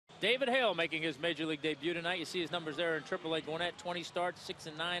David Hale making his major league debut tonight. You see his numbers there in AAA Gwinnett. 20 starts,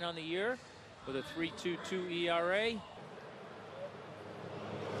 6-9 on the year with a 3.22 ERA.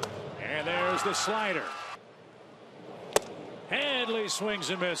 And there's the slider. Hadley swings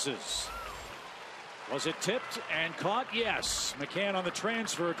and misses. Was it tipped and caught? Yes. McCann on the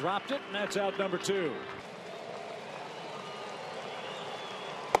transfer dropped it, and that's out number 2.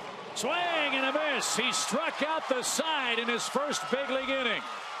 Swing and a miss. He struck out the side in his first big league inning.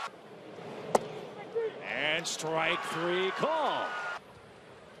 And strike 3 call.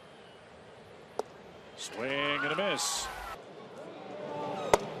 Swing and a miss.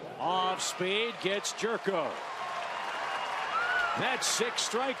 Off speed, gets Jerko. That's 6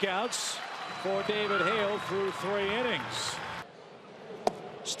 strikeouts for David Hale through 3 innings.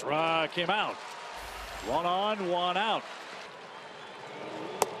 Struck him out. 1 on, 1 out.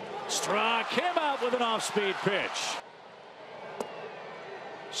 Struck him out with an off-speed pitch.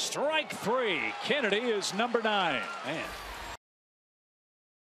 Strike 3. Kennedy is number 9. Man.